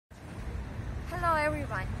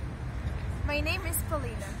everyone. My name is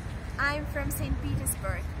Polina. I'm from Saint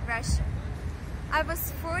Petersburg, Russia. I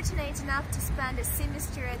was fortunate enough to spend a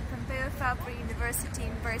semester at Pompeu Fabra University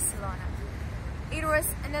in Barcelona. It was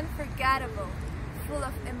an unforgettable, full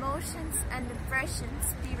of emotions and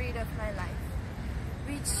impressions period of my life,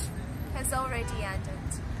 which has already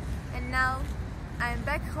ended. And now I am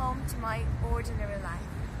back home to my ordinary life.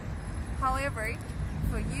 However,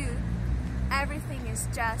 for you, everything is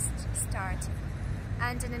just starting,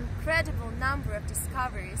 and an incredible number of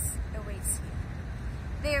discoveries awaits you.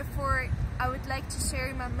 Therefore, I would like to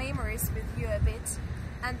share my memories with you a bit,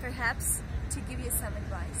 and perhaps to give you some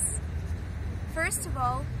advice. First of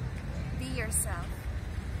all, be yourself.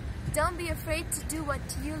 Don't be afraid to do what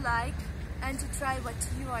you like and to try what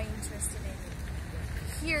you are interested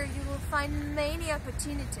in. Here you will find many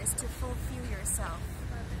opportunities to fulfill yourself.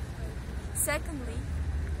 Secondly,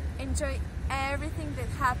 enjoy everything that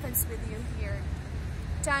happens with you here.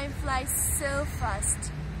 Time flies so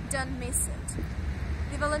fast, don't miss it.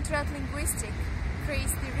 The Voluntariat Lingüístic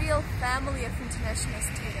creates the real family of international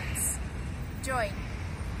students. Join,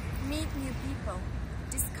 meet new people,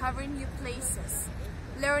 discover new places,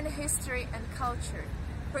 learn history and culture,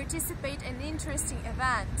 participate in interesting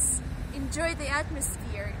events, enjoy the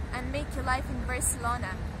atmosphere and make your life in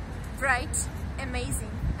Barcelona bright,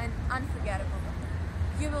 amazing and unforgettable.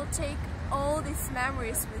 You will take all these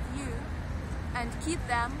memories with you and keep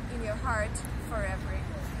them in your heart forever.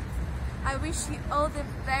 I wish you all the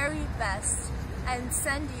very best and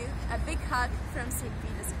send you a big hug from Saint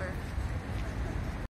Petersburg.